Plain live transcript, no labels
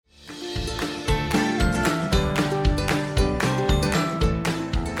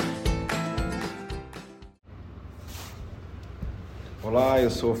Olá, eu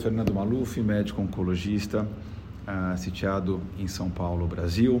sou Fernando Maluf, médico oncologista, sitiado em São Paulo,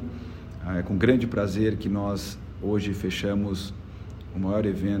 Brasil. É com grande prazer que nós hoje fechamos o maior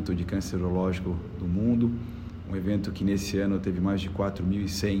evento de câncer urológico do mundo, um evento que nesse ano teve mais de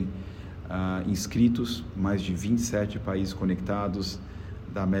 4.100 inscritos, mais de 27 países conectados,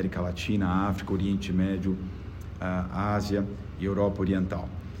 da América Latina, África, Oriente Médio, Ásia e Europa Oriental.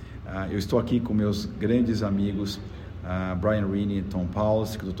 Eu estou aqui com meus grandes amigos, Brian Rini e Tom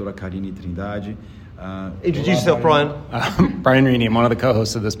Pauls, a doutora Karine Trindade. Introduce yourself, Brian. Brian Rini, I'm one of the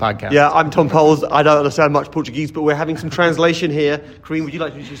co-hosts of this podcast. Yeah, I'm Tom Pauls. I don't understand much Portuguese, but we're having some translation here. Karine, would you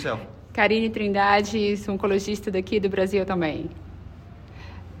like to introduce yourself? Karine Trindade, sou oncologista daqui do Brasil também.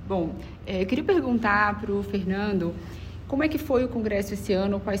 Bom, eu queria perguntar para o Fernando como é que foi o Congresso esse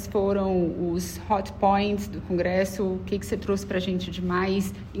ano, quais foram os hot points do Congresso, o que você trouxe para a gente de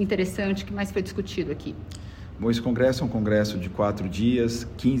mais interessante, que mais foi discutido aqui? Bom, esse congresso é um congresso de 4 dias,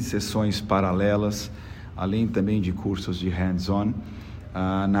 15 sessões paralelas, além também de cursos de hands-on.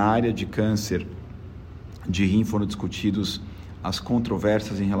 Na área de câncer de rim foram discutidos as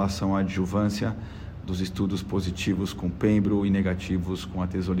controvérsias em relação à adjuvância dos estudos positivos com pembro e negativos com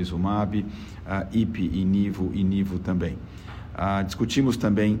atezolizumab, IP e nivo também. Discutimos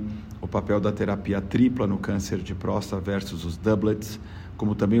também o papel da terapia tripla no câncer de próstata versus os doublets,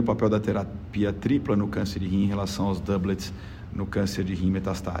 como também o papel da terapia tripla no câncer de rim em relação aos doublets no câncer de rim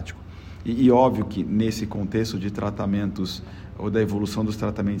metastático. E óbvio que nesse contexto de tratamentos ou da evolução dos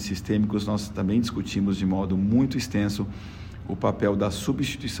tratamentos sistêmicos, nós também discutimos de modo muito extenso o papel da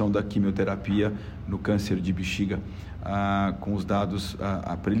substituição da quimioterapia no câncer de bexiga, com os dados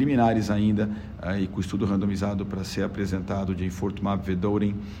preliminares ainda e com o estudo randomizado para ser apresentado de enfortumab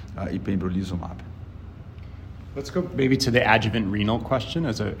vedotin e pembrolizumab. Let's go maybe to the adjuvant renal question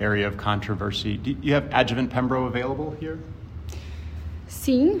as an area of controversy. Do you have adjuvant pembro available here?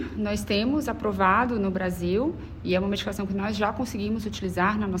 Sim, nós temos aprovado no Brasil e é uma medicação que nós já conseguimos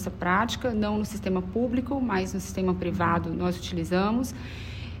utilizar na nossa prática, não no sistema público, mas no sistema privado nós utilizamos.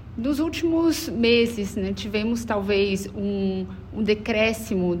 Nos últimos meses, tivemos talvez um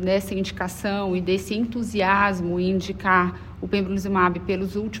decréscimo dessa indicação e desse entusiasmo em indicar o pembrolizumab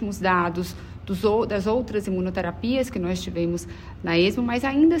pelos últimos dados das outras imunoterapias que nós tivemos na ESMO, mas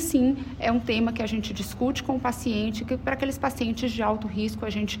ainda assim é um tema que a gente discute com o paciente, que para aqueles pacientes de alto risco a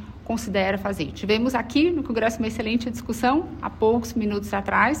gente considera fazer. Tivemos aqui no Congresso uma excelente discussão, há poucos minutos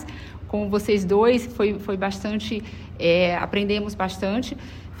atrás, com vocês dois, foi bastante, aprendemos bastante.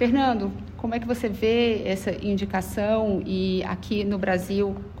 Fernando, como é que você vê essa indicação e aqui no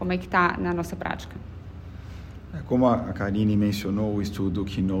Brasil, como é que está na nossa prática? Como a Karine mencionou, o estudo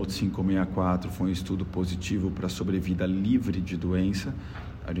Keynote 564 foi um estudo positivo para sobrevida livre de doença.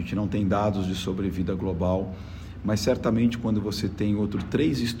 A gente não tem dados de sobrevida global, mas certamente quando você tem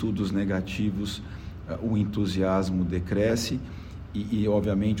 3 estudos negativos, o entusiasmo decresce e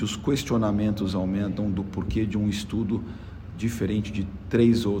obviamente os questionamentos aumentam do porquê de um estudo diferente de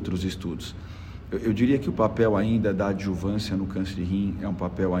 3 outros estudos. Eu diria que o papel ainda da adjuvância no câncer de rim é um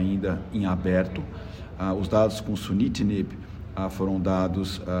papel ainda em aberto. Os dados com sunitinib foram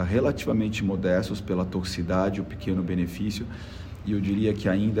dados relativamente modestos pela toxicidade e o pequeno benefício, e eu diria que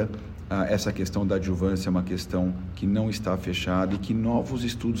ainda essa questão da adjuvância é uma questão que não está fechada e que novos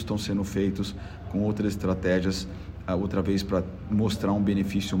estudos estão sendo feitos com outras estratégias, outra vez para mostrar um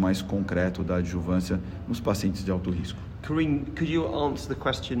benefício mais concreto da adjuvância nos pacientes de alto risco. Karine, could you answer the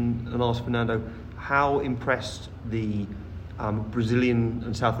question and ask Fernando how impressed the Brazilian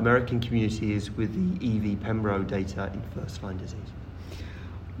and South American community is with the EV pembro data in first-line disease?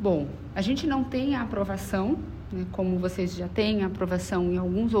 Bom, a gente não tem a aprovação, como vocês já têm a aprovação em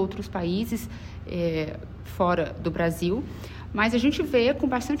alguns outros países fora do Brasil, mas a gente vê com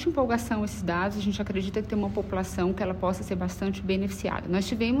bastante empolgação esses dados, a gente acredita que tem uma população que ela possa ser bastante beneficiada. Nós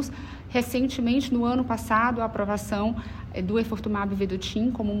tivemos recentemente, no ano passado, a aprovação do enfortumab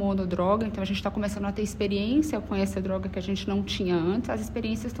vedotin como monodroga, então a gente está começando a ter experiência com essa droga que a gente não tinha antes. As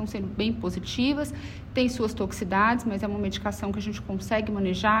experiências estão sendo bem positivas, tem suas toxicidades, mas é uma medicação que a gente consegue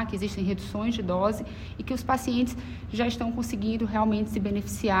manejar, que existem reduções de dose e que os pacientes já estão conseguindo realmente se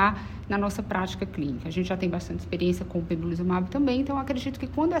beneficiar na nossa prática clínica. A gente já tem bastante experiência com o pembrolizumab também, então acredito que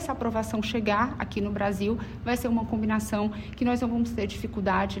quando essa aprovação chegar aqui no Brasil, vai ser uma combinação que nós não vamos ter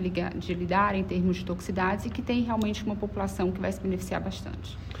dificuldade de lidar em termos de toxicidades e que tem realmente uma população que vai se beneficiar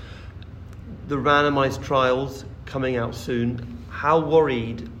bastante. The randomized trials coming out soon. How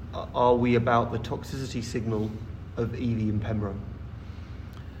worried are we about the toxicity signal of EV and pembro?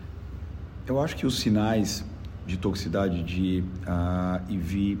 Eu acho que os sinais de toxicidade de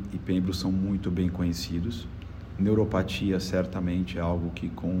IV e pembro são muito bem conhecidos. Neuropatia certamente é algo que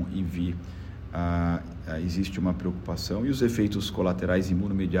com IV existe uma preocupação, e os efeitos colaterais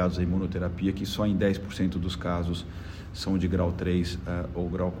imunomediados à imunoterapia, que só em 10% dos casos são de grau 3 ou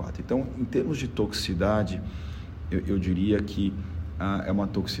grau 4. Então, em termos de toxicidade, eu diria que é uma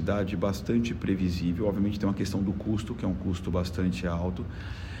toxicidade bastante previsível. Obviamente tem uma questão do custo, que é um custo bastante alto,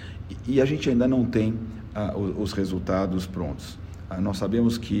 e a gente ainda não tem os resultados prontos. Nós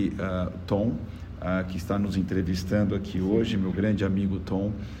sabemos que Tom, que está nos entrevistando aqui hoje, meu grande amigo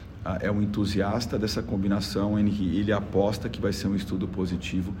Tom, é um entusiasta dessa combinação, em que ele aposta que vai ser um estudo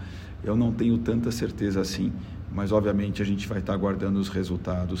positivo. Eu não tenho tanta certeza assim, mas obviamente a gente vai estar aguardando os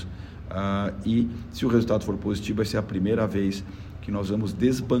resultados, e se o resultado for positivo, vai ser a primeira vez que nós vamos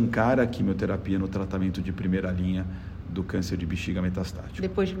desbancar a quimioterapia no tratamento de primeira linha do câncer de bexiga metastático.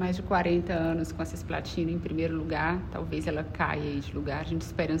 Depois de mais de 40 anos com a cisplatina em primeiro lugar, talvez ela caia aí de lugar. A gente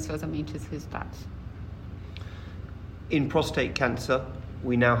espera ansiosamente esses resultados. In prostate cancer,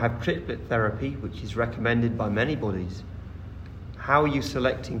 we now have triplet therapy, which is recommended by many bodies. How are you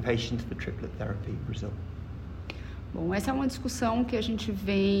selecting patients for triplet therapy in Brazil? Bom, essa é uma discussão que a gente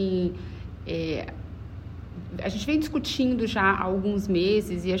vem discutindo já há alguns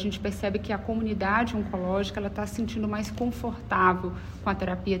meses, e a gente percebe que a comunidade oncológica está se sentindo mais confortável com a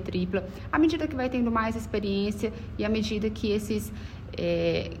terapia tripla, à medida que vai tendo mais experiência e à medida que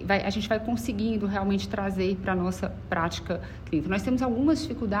a gente vai conseguindo realmente trazer para a nossa prática clínica. Nós temos algumas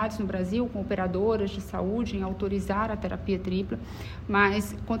dificuldades no Brasil com operadoras de saúde em autorizar a terapia tripla,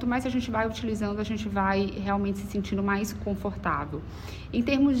 mas quanto mais a gente vai utilizando, a gente vai realmente se sentindo mais confortável. Em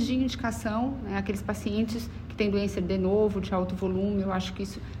termos de indicação, aqueles pacientes que têm doença de novo, de alto volume, eu acho que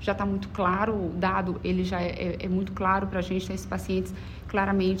isso já está muito claro, o dado ele já é muito claro para a gente. Esses pacientes,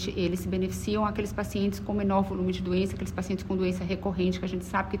 claramente, eles se beneficiam. Aqueles pacientes com menor volume de doença, aqueles pacientes com doença recorrente, que a gente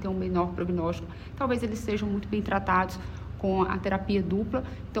sabe que tem um menor prognóstico, talvez eles sejam muito bem tratados com a terapia dupla.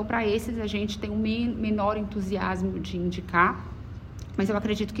 Então, para esses, a gente tem um menor entusiasmo de indicar, mas eu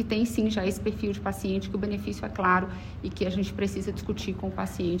acredito que tem sim já esse perfil de paciente, que o benefício é claro e que a gente precisa discutir com o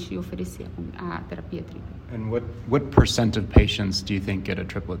paciente e oferecer a terapia tripla. And what percent of patients do you think get a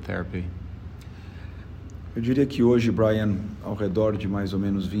triplet therapy? Eu diria que hoje, Brian, ao redor de mais ou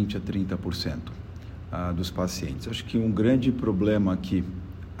menos 20 a 30% dos pacientes. Acho que um grande problema aqui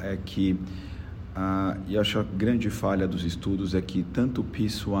é que, e acho a grande falha dos estudos é que tanto o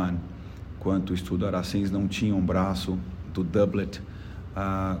PIS-1 quanto o estudo Aracens não tinham um braço do doublet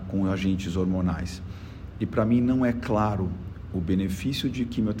com agentes hormonais. E para mim não é claro o benefício de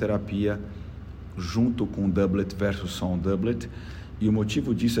quimioterapia junto com o doublet versus só um doublet, e o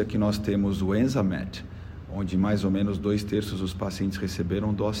motivo disso é que nós temos o Enzamet, onde mais ou menos 2/3 dos pacientes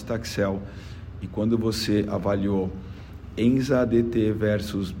receberam docetaxel, e quando você avaliou Enza-ADT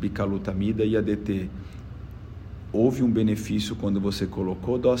versus bicalutamida e ADT, houve um benefício quando você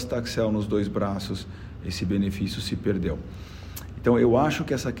colocou docetaxel nos dois braços, esse benefício se perdeu. Então, eu acho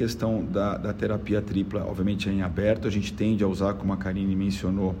que essa questão da terapia tripla, obviamente, é em aberto. A gente tende a usar, como a Karine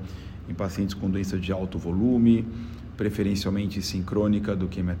mencionou, em pacientes com doença de alto volume, preferencialmente sincrônica do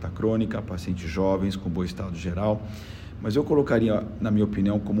que metacrônica, pacientes jovens com bom estado geral. Mas eu colocaria, na minha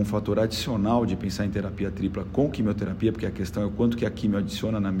opinião, como um fator adicional de pensar em terapia tripla com quimioterapia, porque a questão é o quanto que a quimio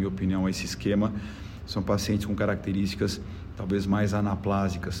adiciona, na minha opinião, a esse esquema. São pacientes com características talvez mais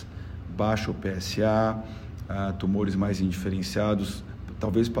anaplásicas, baixo PSA, tumores mais indiferenciados,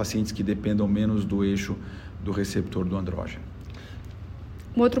 talvez pacientes que dependam menos do eixo do receptor do andrógeno.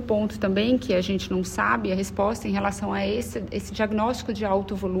 Um outro ponto também que a gente não sabe a resposta em relação a esse diagnóstico de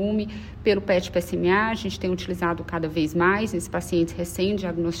alto volume pelo PET-PSMA. A gente tem utilizado cada vez mais nesses pacientes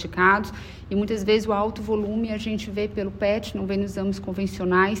recém-diagnosticados, e muitas vezes o alto volume a gente vê pelo PET, não vê nos exames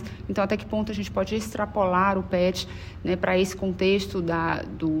convencionais. Então, até que ponto a gente pode extrapolar o PET, para esse contexto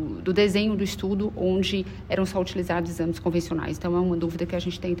do desenho do estudo, onde eram só utilizados exames convencionais. Então, é uma dúvida que a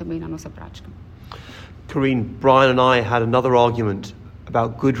gente tem também na nossa prática. Karine, Brian and I had another argument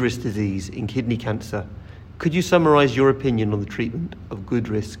about good-risk disease in kidney cancer. Could you summarize your opinion on the treatment of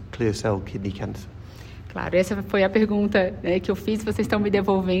good-risk clear cell kidney cancer? Claro, essa foi a pergunta que eu fiz, vocês estão me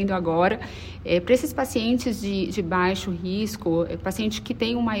devolvendo agora. Para esses pacientes de baixo risco, paciente que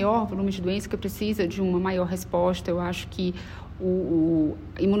tem um maior volume de doença, que precisa de uma maior resposta, eu acho que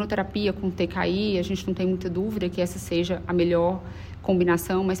a imunoterapia com TKI, a gente não tem muita dúvida que essa seja a melhor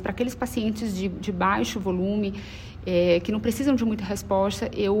combinação, mas para aqueles pacientes de baixo volume, que não precisam de muita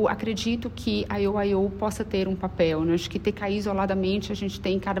resposta, eu acredito que a IO possa ter um papel. Acho que TKI isoladamente a gente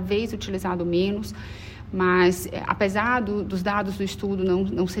tem cada vez utilizado menos, Mas, apesar dos dados do estudo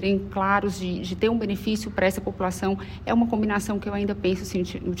não serem claros de ter um benefício para essa população, é uma combinação que eu ainda penso em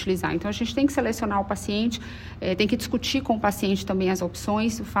utilizar. Então, a gente tem que selecionar o paciente, tem que discutir com o paciente também as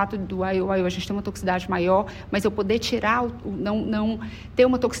opções. O fato do IO, a gente tem uma toxicidade maior, mas eu poder tirar, não ter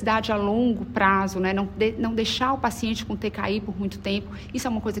uma toxicidade a longo prazo, né? Não deixar o paciente com TKI por muito tempo, isso é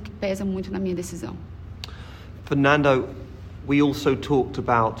uma coisa que pesa muito na minha decisão. Fernando, we also talked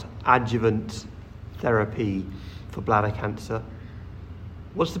about adjuvant therapy for bladder cancer.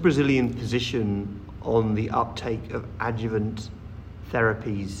 What's the Brazilian position on the uptake of adjuvant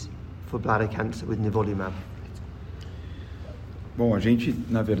therapies for bladder cancer with nivolumab? Bom, a gente,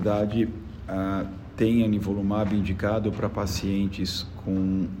 na verdade, tem a nivolumab indicado para pacientes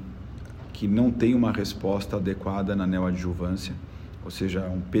que não têm uma resposta adequada na neoadjuvância, ou seja,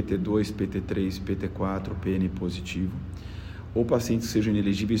 um PT2, PT3, PT4, PN positivo, ou pacientes que sejam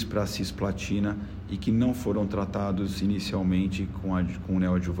inelegíveis para cisplatina e que não foram tratados inicialmente com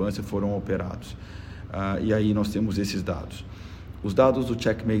neoadjuvância, foram operados. E aí nós temos esses dados. Os dados do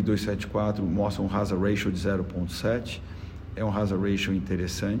Checkmate 274 mostram um hazard ratio de 0,7, é um hazard ratio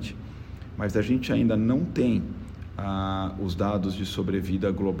interessante, mas a gente ainda não tem os dados de sobrevida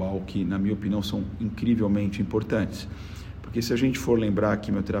global que, na minha opinião, são incrivelmente importantes. Porque se a gente for lembrar, a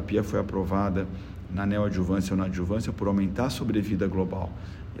quimioterapia foi aprovada na neoadjuvância ou na adjuvância por aumentar a sobrevida global.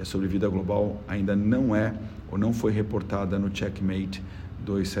 E a sobrevida global ainda não é ou não foi reportada no Checkmate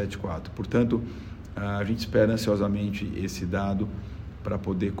 274. Portanto, a gente espera ansiosamente esse dado para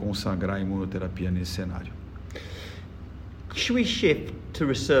poder consagrar a imunoterapia nesse cenário. Should we shift to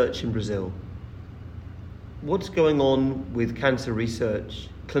research in Brazil? What's going on with cancer research,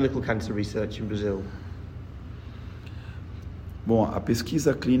 clinical cancer research in Brazil? Bom, a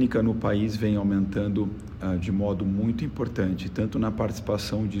pesquisa clínica no país vem aumentando de modo muito importante, tanto na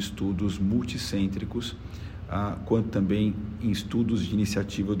participação de estudos multicêntricos, quanto também em estudos de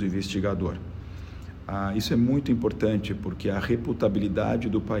iniciativa do investigador. Isso é muito importante porque a reputabilidade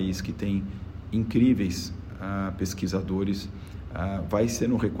do país, que tem incríveis pesquisadores, vai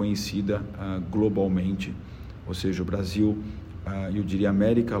sendo reconhecida globalmente, ou seja, o Brasil, eu diria a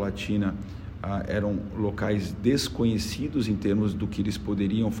América Latina, eram locais desconhecidos em termos do que eles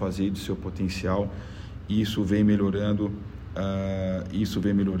poderiam fazer e do seu potencial, e isso vem melhorando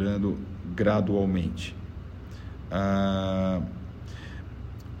gradualmente.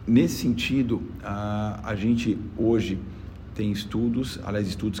 Nesse sentido, a gente hoje tem estudos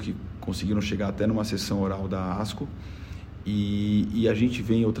que conseguiram chegar até numa sessão oral da ASCO, e a gente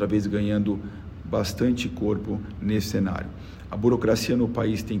vem outra vez ganhando bastante corpo nesse cenário. A burocracia no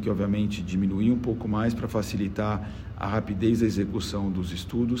país tem que, obviamente, diminuir um pouco mais para facilitar a rapidez da execução dos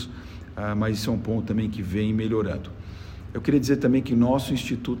estudos, mas isso é um ponto também que vem melhorando. Eu queria dizer também que nosso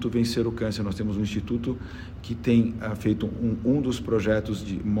Instituto Vencer o Câncer, nós temos um instituto que tem feito um dos projetos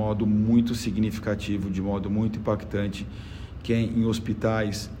de modo muito significativo, de modo muito impactante, que é em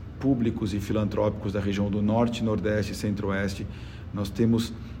hospitais públicos e filantrópicos da região do Norte, Nordeste e Centro-Oeste. Nós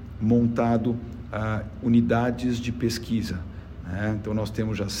temos montado unidades de pesquisa. Então, nós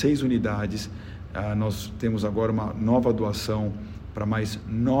temos já 6 unidades, nós temos agora uma nova doação para mais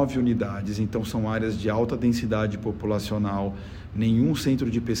 9 unidades, então são áreas de alta densidade populacional, nenhum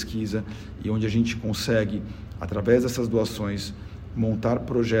centro de pesquisa, e onde a gente consegue, através dessas doações, montar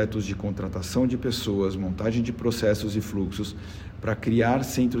projetos de contratação de pessoas, montagem de processos e fluxos, para criar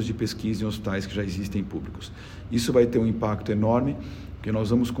centros de pesquisa em hospitais que já existem públicos. Isso vai ter um impacto enorme, porque nós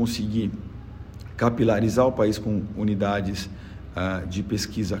vamos conseguir capilarizar o país com unidades de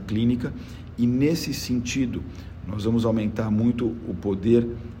pesquisa clínica, e nesse sentido nós vamos aumentar muito o poder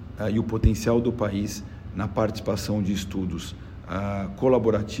e o potencial do país na participação de estudos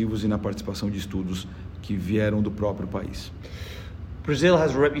colaborativos e na participação de estudos que vieram do próprio país. Brazil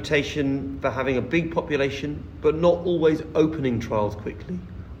has a reputation for having a big population, but not always opening trials quickly.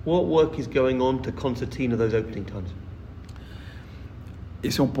 What work is going on to concertina those opening times?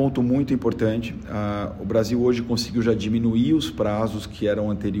 Esse é um ponto muito importante. O Brasil hoje conseguiu já diminuir os prazos que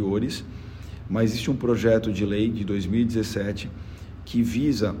eram anteriores, mas existe um projeto de lei de 2017 que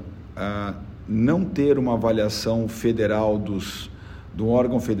visa não ter uma avaliação federal do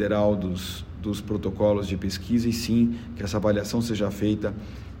órgão federal dos protocolos de pesquisa, e sim que essa avaliação seja feita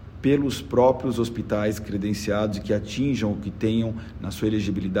pelos próprios hospitais credenciados e que atinjam, que tenham na sua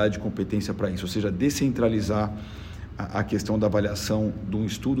elegibilidade competência para isso, ou seja, descentralizar a questão da avaliação de um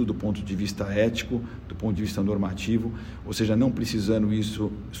estudo do ponto de vista ético, do ponto de vista normativo, ou seja, não precisando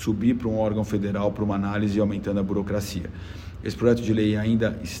isso subir para um órgão federal para uma análise e aumentando a burocracia. Esse projeto de lei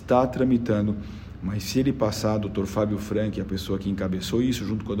ainda está tramitando, mas se ele passar, Dr. Fábio Frank, a pessoa que encabeçou isso,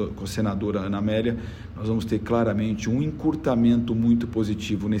 junto com a senadora Ana Amélia, nós vamos ter claramente um encurtamento muito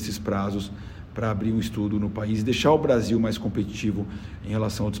positivo nesses prazos para abrir um estudo no país e deixar o Brasil mais competitivo em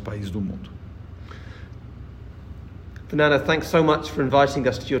relação a outros países do mundo. Fernando, thanks so much for inviting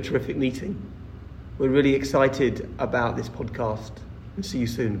us to your terrific meeting. We're really excited about this podcast and see you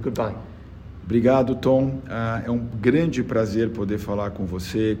soon. Goodbye. Obrigado, Tom. É um grande prazer poder falar com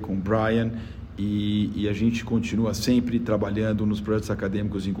você, com o Brian, e a gente continua sempre trabalhando nos projetos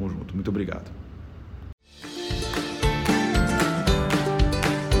acadêmicos em conjunto. Muito obrigado.